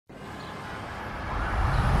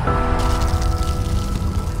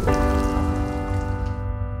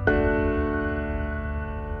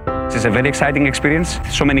is a very exciting experience.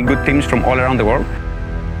 So many good teams from all around the world.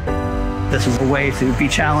 This is a way to be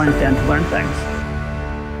challenged and to learn things.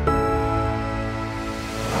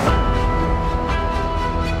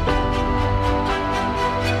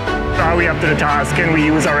 Are we up to the task? Can we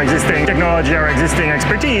use our existing technology, our existing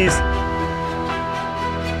expertise?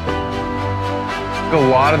 A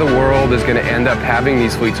lot of the world is going to end up having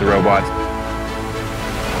these fleets of robots.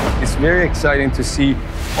 It's very exciting to see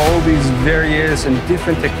all these various and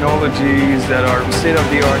different technologies that are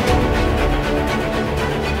state-of-the-art.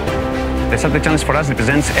 The SubT challenge for us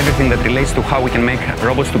represents everything that relates to how we can make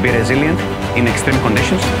robots to be resilient in extreme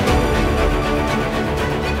conditions.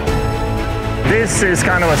 This is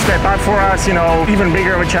kind of a step up for us, even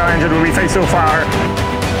bigger of a challenge than we faced so far.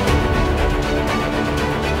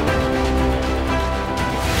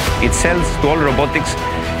 It sells to all robotics,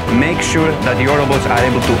 make sure that your robots are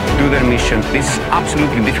able to do their mission. This is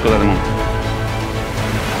absolutely difficult at the moment.